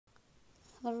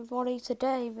Hello everybody,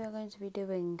 today we are going to be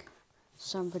doing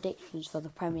some predictions for the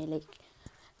Premier League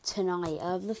tonight.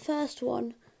 The first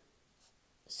one,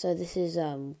 so this is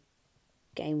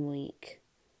game week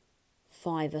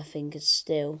 5 I think is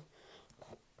still.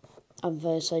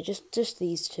 So just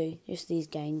these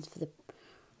games for the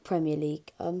Premier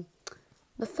League.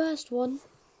 The first one,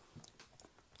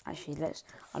 actually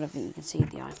I don't think you can see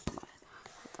the icon.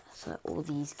 So all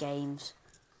these games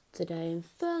today, and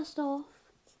first off,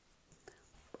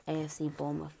 AFC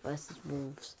Bournemouth versus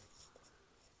Wolves.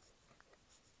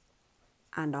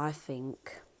 And I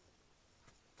think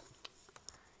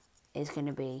it's going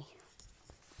to be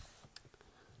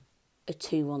a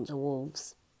 2-1 to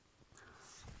Wolves.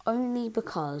 Only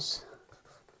because,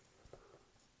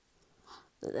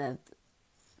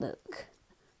 look,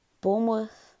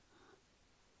 Bournemouth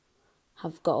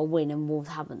have got a win and Wolves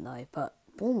haven't though. But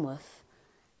Bournemouth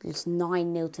lost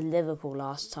 9-0 to Liverpool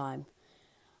last time.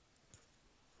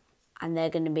 And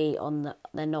they're going to be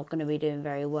they're not going to be doing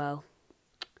very well.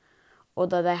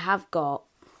 Although they have got,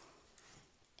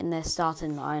 in their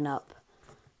starting lineup,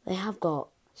 they have got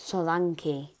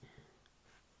Solanke,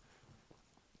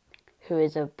 who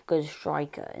is a good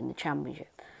striker in the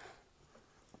Championship.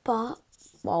 But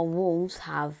while Wolves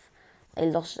they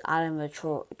lost Adama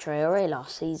Traore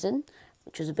last season,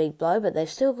 which was a big blow, but they've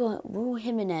still got Raul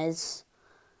Jimenez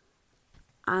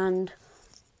and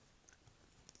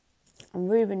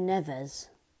Ruben Neves.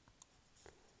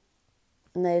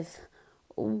 And they've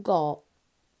all got,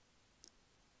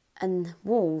 and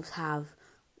Wolves have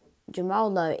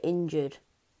Jamal Lowe injured.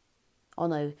 Oh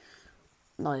no.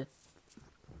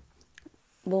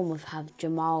 Bournemouth have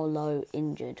Jamal Lowe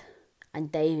injured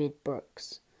and David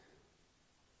Brooks.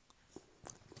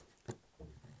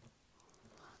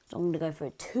 So I'm going to go for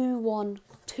a 2-1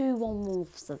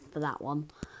 Wolves for that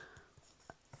one.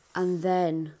 And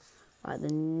then,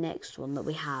 the next one that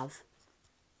we have,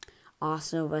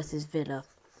 Arsenal versus Villa.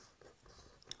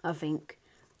 I think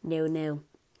 0-0.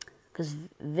 Because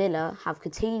Villa have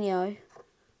Coutinho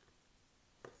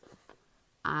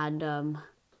and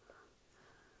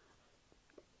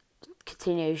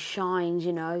Coutinho shines,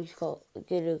 he's got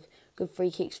a good free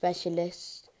kick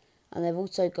specialist. And they've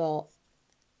also got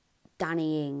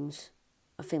Danny Ings.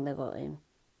 I think they've got him.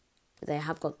 They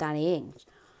have got Danny Ings.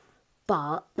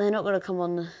 But they're not going to come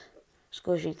on the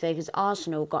score sheet today because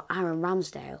Arsenal got Aaron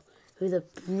Ramsdale, who's a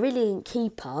brilliant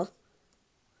keeper.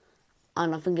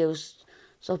 And I think he'll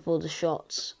stop all the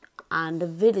shots. And the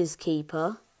Villa's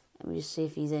keeper, let me just see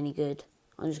if he's any good.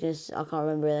 I can't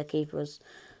remember who their keeper was.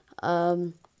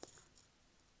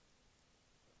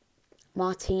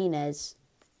 Martinez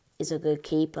is a good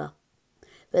keeper.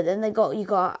 But then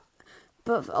although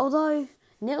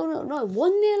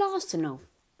 1-0 Arsenal,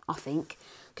 I think.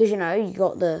 Because, you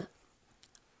got the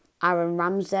Aaron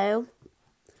Ramsdale,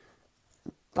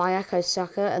 Bukayo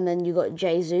Saka, and then you got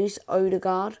Jesus,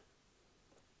 Odegaard,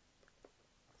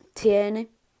 Tierney.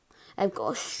 They've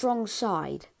got a strong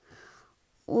side.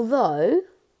 Although,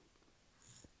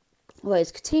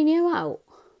 is Coutinho out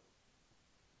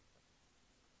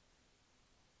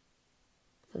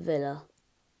for Villa?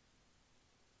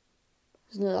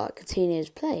 Doesn't look like Coutinho's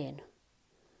playing.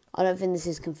 I don't think this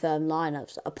is confirmed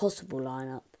lineups. A possible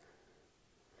lineup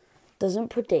doesn't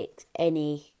predict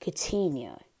any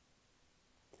Coutinho.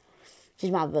 Which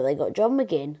is mad, but they got John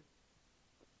McGinn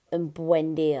and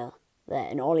Buendia there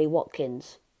and Ollie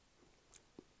Watkins.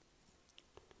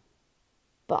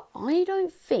 But I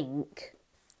don't think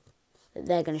that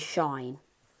they're going to shine.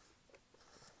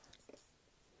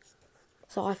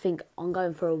 So I think I'm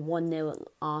going for a 1-0 at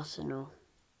Arsenal.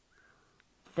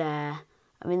 There.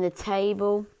 I'm in the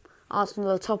table.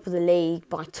 Arsenal are top of the league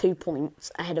by 2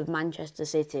 points ahead of Manchester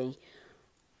City.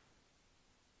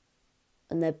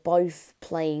 And they're both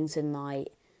playing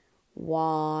tonight.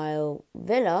 While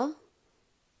Villa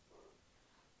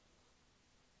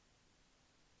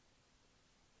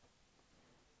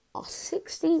are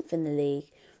 16th in the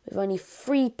league with only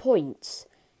 3 points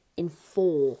in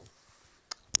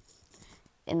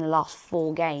the last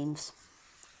 4 games.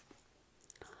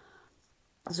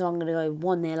 So I'm going to go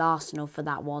 1-0 Arsenal for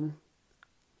that one.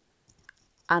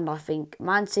 And I think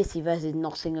Man City versus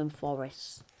Nottingham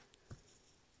Forest.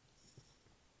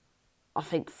 I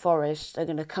think Forest are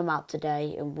going to come out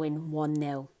today and win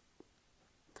 1-0.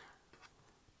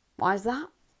 Why is that?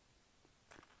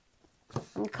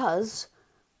 Because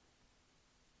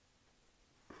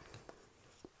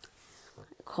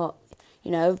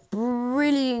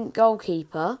brilliant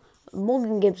goalkeeper,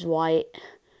 Morgan Gibbs-White,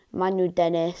 Manuel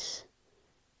Dennis,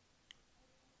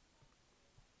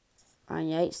 Ryan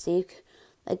Yates,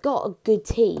 they've got a good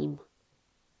team.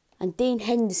 And Dean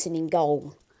Henderson in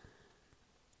goal.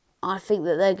 I think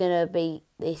that they're going to beat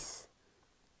this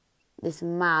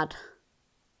mad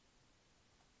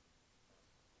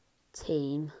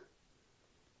team.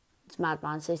 This mad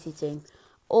Man City team.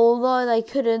 Although they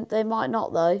couldn't, they might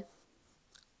not though.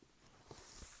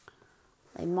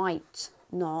 They might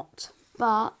not,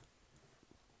 but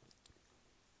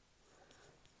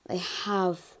they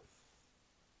have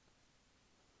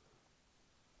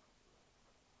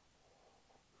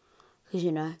because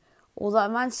you know, although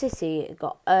Man City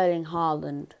got Erling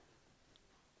Haaland,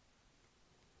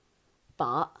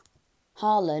 but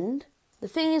Haaland, the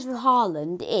thing is with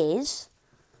Haaland is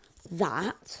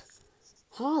that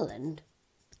Haaland,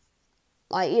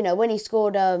 like, you know, when he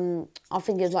scored, I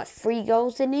think it was like 3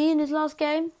 goals, didn't he, in his last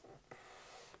game?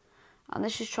 And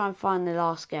let's just try and find the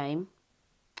last game.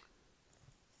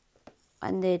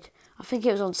 I think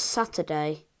it was on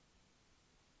Saturday.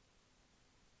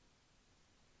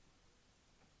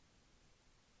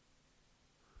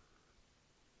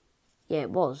 Yeah, it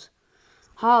was.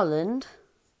 Haaland.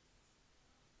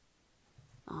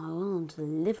 Oh, I went on to the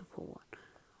Liverpool one.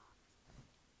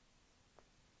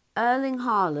 Erling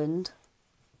Haaland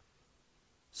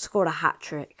scored a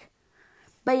hat-trick.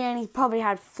 But he only probably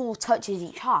had 4 touches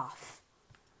each half.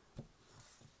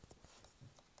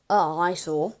 Oh, I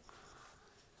saw.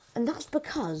 And that's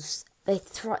because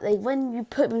when you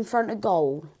put him in front of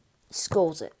goal, he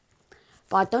scores it.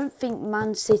 But I don't think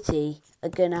Man City are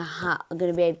gonna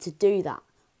be able to do that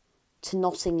to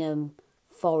Nottingham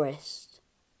Forest.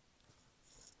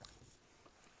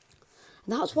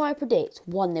 And that's why I predict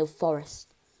 1-0 Forest.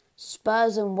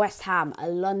 Spurs and West Ham, a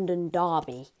London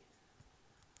derby.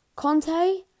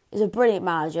 Conte is a brilliant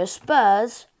manager.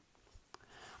 Spurs,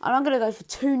 and I'm going to go for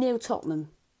 2-0 Tottenham.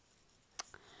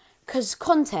 Because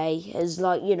Conte has,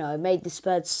 like, you know, made the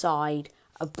Spurs side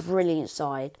a brilliant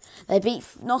side. They beat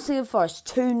Nottingham Forest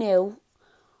 2-0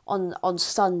 on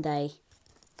Sunday.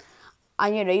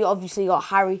 And, you know, you obviously got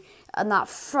Harry and that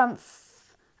front...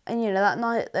 And, you know,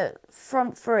 that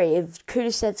front three of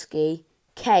Kulusevski,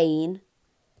 Kane,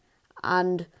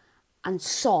 and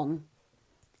Son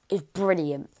is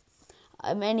brilliant.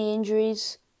 Any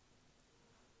injuries?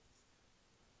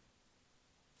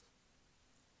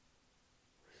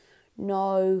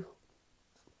 No.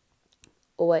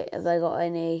 Oh wait, have they got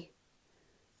any?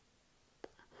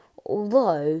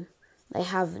 Although they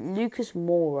have Lucas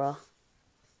Moura.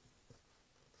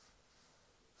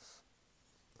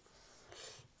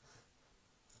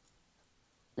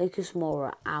 Lucas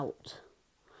Moura out.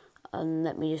 And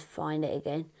let me just find it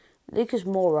again. Lucas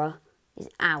Moura is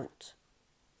out.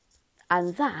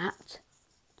 And that,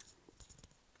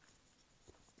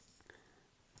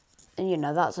 and you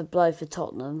know, that's a blow for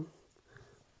Tottenham.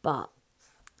 But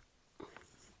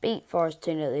beat Forest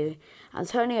 2-0.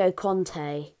 Antonio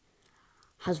Conte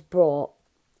has brought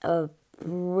you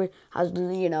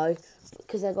know,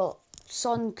 because they've got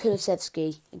Son,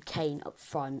 Kulusevski and Kane up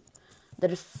front.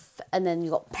 And then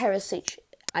you've got Perisic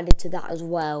added to that as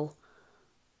well.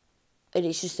 And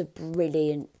it's just a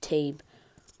brilliant team.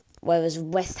 Whereas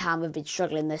West Ham have been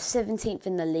struggling. They're 17th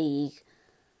in the league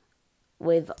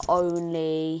with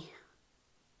only...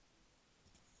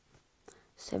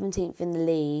 17th in the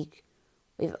league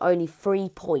with only 3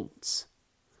 points.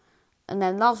 And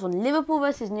then last one, Liverpool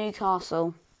versus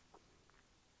Newcastle.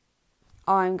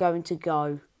 I'm going to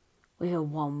go with a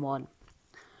 1-1.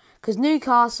 Because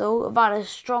Newcastle have had a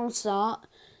strong start.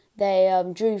 They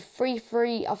drew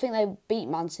 3-3. I think they beat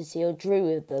Man City or drew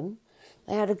with them.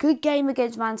 They had a good game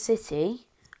against Man City.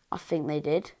 I think they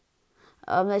did.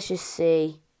 Let's just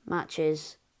see.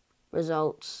 Matches.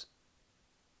 Results.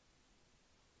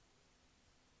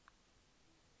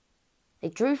 They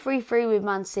drew 3-3 with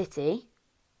Man City.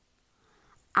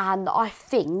 And I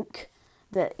think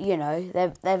that, you know,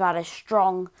 they've had a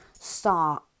strong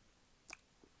start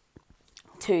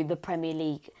to the Premier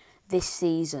League this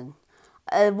season.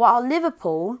 While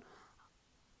Liverpool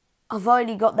I've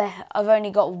only got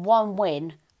 1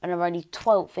 win and are only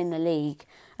 12th in the league,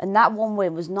 and that 1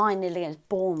 win was 9-0 against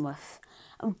Bournemouth.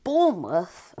 And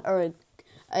Bournemouth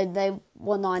they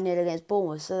won 9-0 against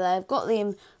Bournemouth, so they've got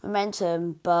the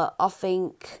momentum. But I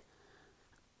think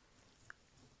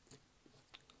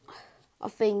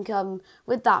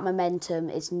with that momentum,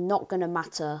 it's not going to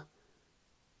matter.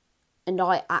 And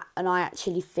I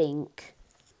actually think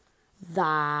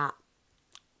that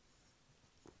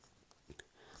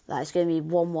it's going to be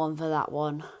 1-1 for that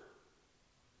one.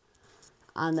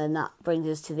 And then that brings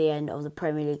us to the end of the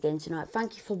Premier League game tonight.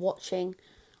 Thank you for watching.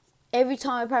 Every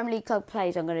time a Premier League club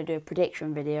plays, I'm going to do a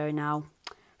prediction video now,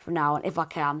 from now on, if I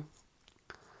can.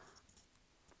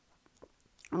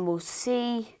 And we'll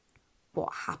see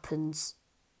what happens.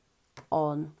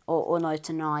 on, or no,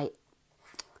 tonight.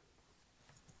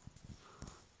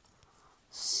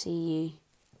 See you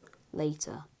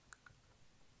later.